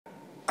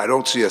I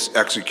don't see us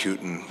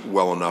executing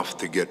well enough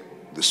to get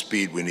the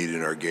speed we need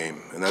in our game.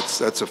 And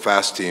that's a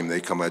fast team. They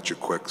come at you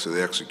quick, so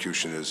the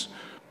execution is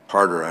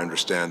harder. I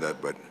understand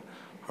that, but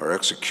our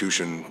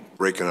execution,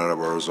 breaking out of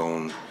our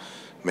zone,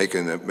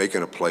 making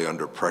a play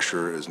under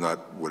pressure is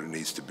not what it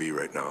needs to be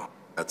right now.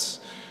 That's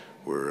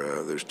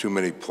where there's too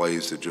many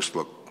plays that just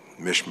look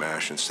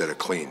mishmash instead of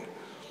clean.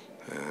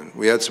 And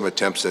we had some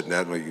attempts at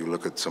net. When you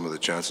look at some of the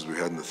chances we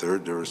had in the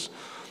third, there was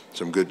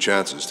some good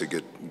chances to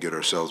get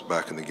ourselves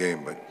back in the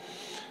game, but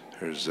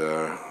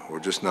we're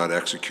just not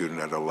executing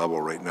at a level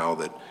right now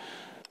that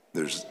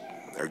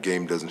our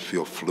game doesn't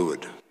feel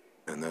fluid,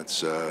 and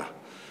that's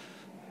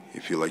you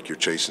feel like you're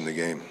chasing the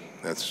game.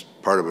 That's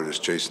part of it, is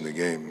chasing the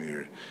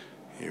game.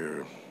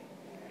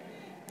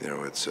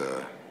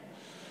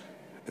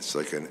 It's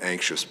like an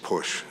anxious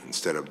push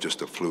instead of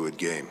just a fluid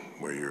game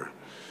where you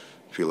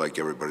feel like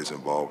everybody's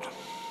involved.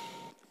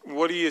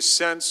 What do you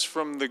sense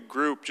from the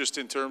group, just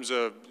in terms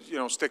of,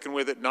 sticking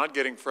with it, not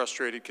getting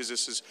frustrated?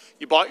 Because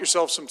you bought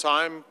yourself some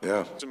time,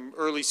 yeah, some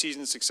early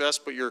season success,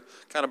 but you're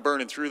kind of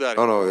burning through that.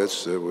 Oh no,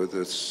 it's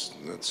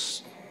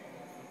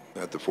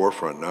at the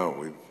forefront now.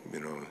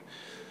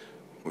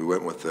 We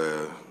went with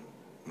the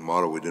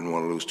motto, we didn't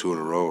want to lose 2 in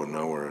a row, and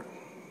now we're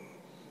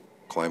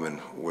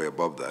climbing way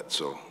above that.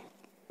 So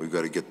we've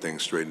got to get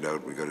things straightened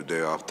out. We got a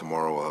day off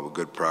tomorrow. We'll have a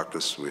good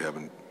practice. We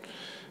haven't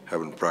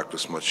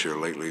practiced much here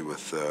lately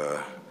with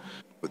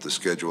the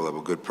schedule. We'll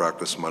have a good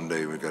practice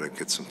Monday. We've got to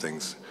get some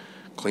things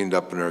cleaned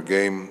up in our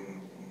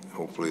game.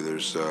 Hopefully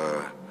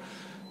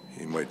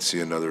you might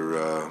see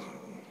another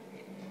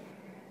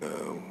 1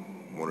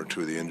 or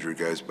 2 of the injured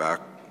guys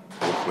back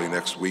hopefully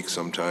next week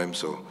sometime.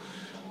 So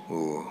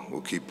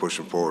we'll keep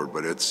pushing forward.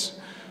 But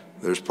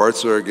there's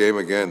parts of our game,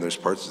 again, there's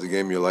parts of the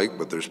game you like,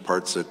 but there's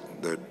parts that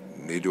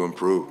need to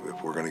improve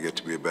if we're going to get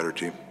to be a better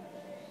team.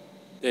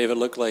 Dave, it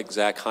looked like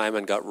Zach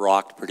Hyman got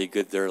rocked pretty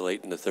good there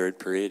late in the third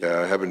period.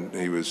 Yeah,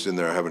 he was in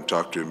there. I haven't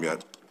talked to him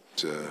yet.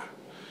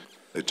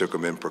 They took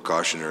him in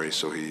precautionary,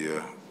 so he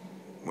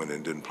went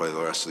and didn't play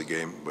the rest of the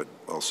game. But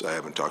also, I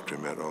haven't talked to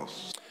him yet.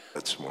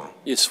 That's tomorrow.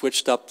 You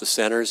switched up the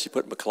centers. You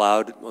put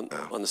McLeod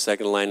on the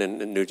second line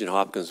and Nugent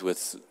Hopkins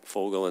with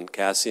Fogle and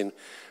Cassian.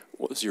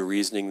 What was your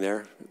reasoning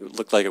there? It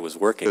looked like it was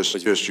working.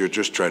 You're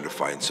just trying to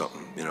find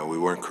something. We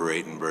weren't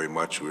creating very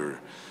much. We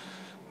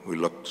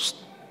looked.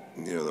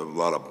 A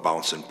lot of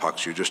bouncing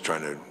pucks. You're just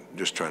trying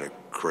to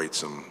create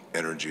some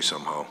energy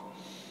somehow,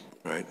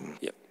 right?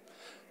 Yep.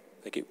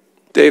 Thank you,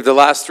 Dave. The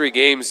last 3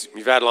 games,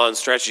 you've had long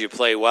stretches. You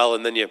play well,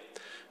 and then you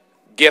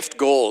gift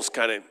goals,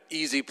 kind of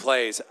easy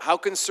plays. How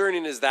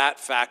concerning is that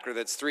factor?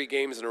 That's 3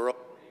 games in a row,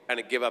 kind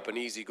of give up an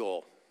easy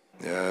goal.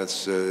 Yeah,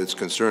 it's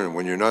concerning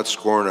when you're not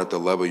scoring at the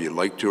level you'd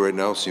like to right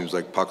now. Seems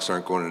like pucks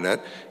aren't going to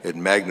net. It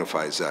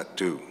magnifies that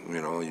too.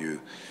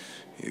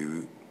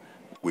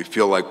 We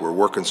feel like we're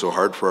working so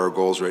hard for our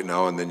goals right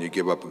now, and then you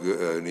give up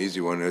an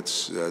easy one. It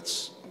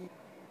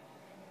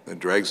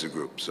drags the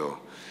group. So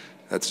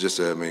that's just.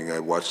 I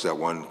watched that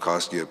one.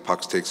 Koski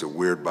pucks takes a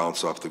weird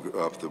bounce off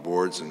the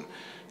boards and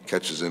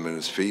catches him in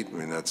his feet.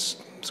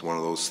 It's one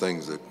of those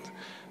things that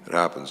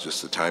happens.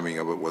 Just the timing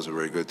of it wasn't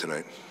very good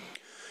tonight.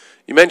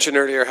 You mentioned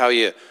earlier how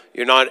you're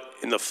not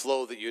in the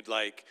flow that you'd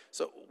like.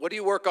 So what do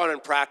you work on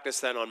in practice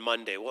then on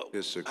Monday?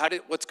 What's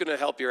going to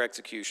help your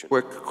execution?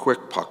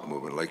 Quick puck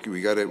movement. Like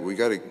we got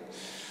to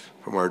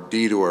from our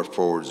D to our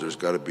forwards. There's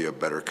got to be a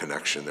better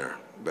connection there.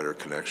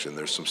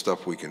 There's some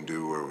stuff we can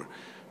do where we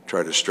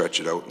try to stretch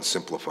it out and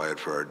simplify it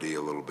for our D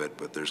a little bit.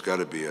 But there's got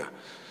to be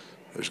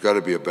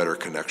a better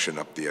connection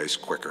up the ice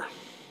quicker.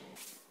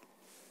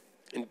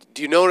 And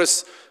do you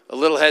notice a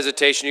little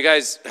hesitation? You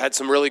guys had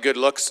some really good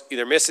looks,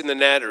 either missing the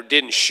net or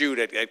didn't shoot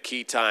at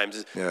key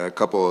times. Yeah, a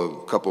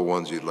couple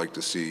ones you'd like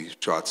to see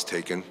shots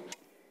taken.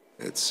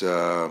 It's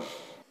when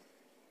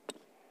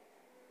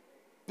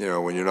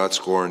you're not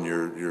scoring,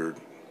 you're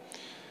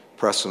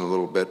pressing a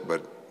little bit.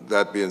 But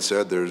that being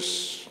said,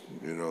 there's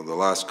the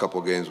last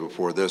couple games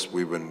before this,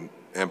 we've been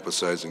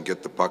emphasizing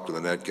get the puck to the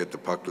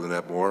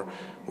net more.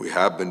 We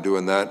have been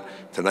doing that.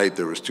 Tonight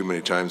there was too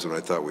many times when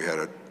I thought we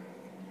had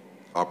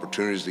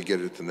opportunities to get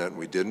it to net and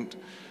we didn't.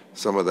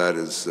 Some of that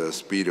is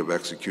speed of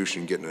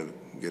execution, getting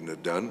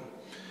it done.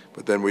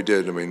 But then we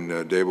did.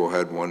 Davo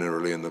had one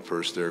early in the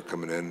first there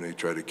coming in. He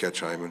tried to catch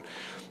Hyman.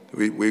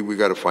 We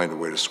got to find a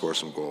way to score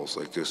some goals,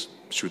 like just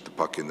shoot the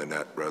puck in the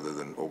net rather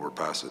than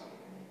overpass it.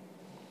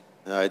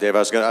 Dave, I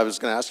was going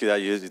to ask you that.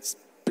 It's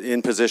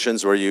in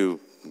positions where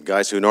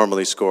guys who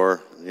normally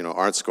score,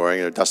 aren't scoring,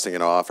 they're dusting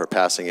it off or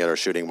passing it or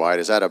shooting wide.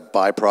 Is that a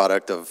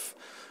byproduct of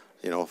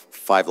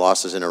 5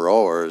 losses in a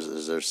row, or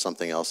is there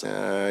something else?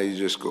 You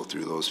just go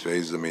through those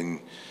phases. I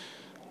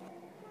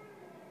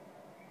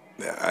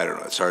don't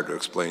know. It's hard to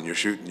explain.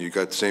 You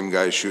got the same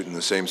guys shooting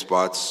the same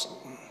spots.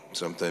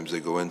 Sometimes they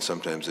go in,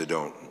 sometimes they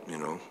don't.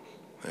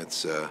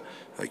 It's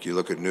like you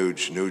look at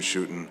Nuge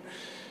shooting.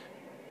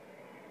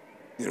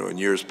 In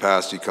years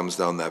past, he comes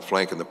down that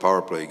flank in the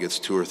power play. He gets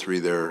 2 or 3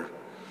 there.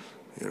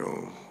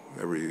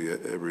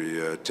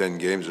 Every 10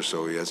 games or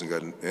so, he hasn't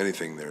gotten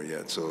anything there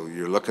yet. So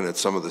you're looking at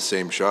some of the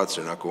same shots;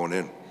 they're not going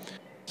in.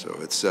 So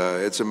it's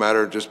a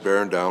matter of just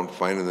bearing down,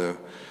 finding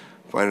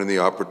the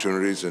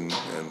opportunities and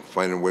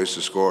finding ways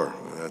to score.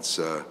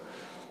 That's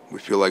we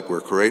feel like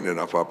we're creating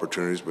enough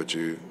opportunities, but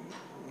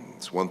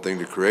it's one thing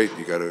to create.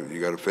 You got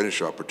to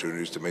finish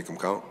opportunities to make them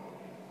count.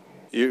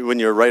 When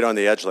you're right on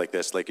the edge like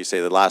this, like you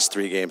say, the last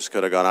 3 games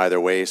could have gone either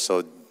way.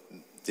 So,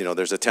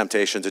 there's a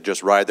temptation to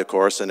just ride the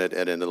course and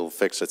it'll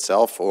fix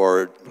itself.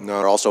 Or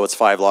also it's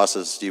 5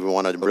 losses. Do you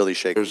want to really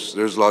shake?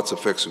 There's lots of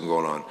fixing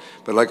going on.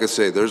 But like I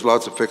say, there's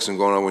lots of fixing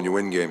going on when you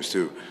win games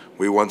too.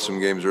 We won some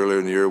games earlier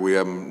in the year. We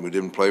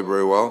didn't play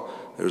very well.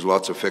 There's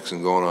lots of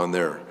fixing going on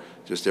there.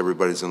 Just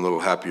everybody's in a little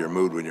happier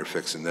mood when you're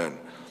fixing then.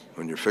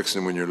 When you're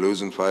fixing when you're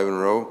losing 5 in a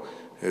row,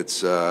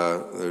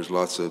 there's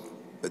lots of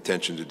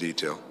attention to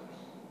detail.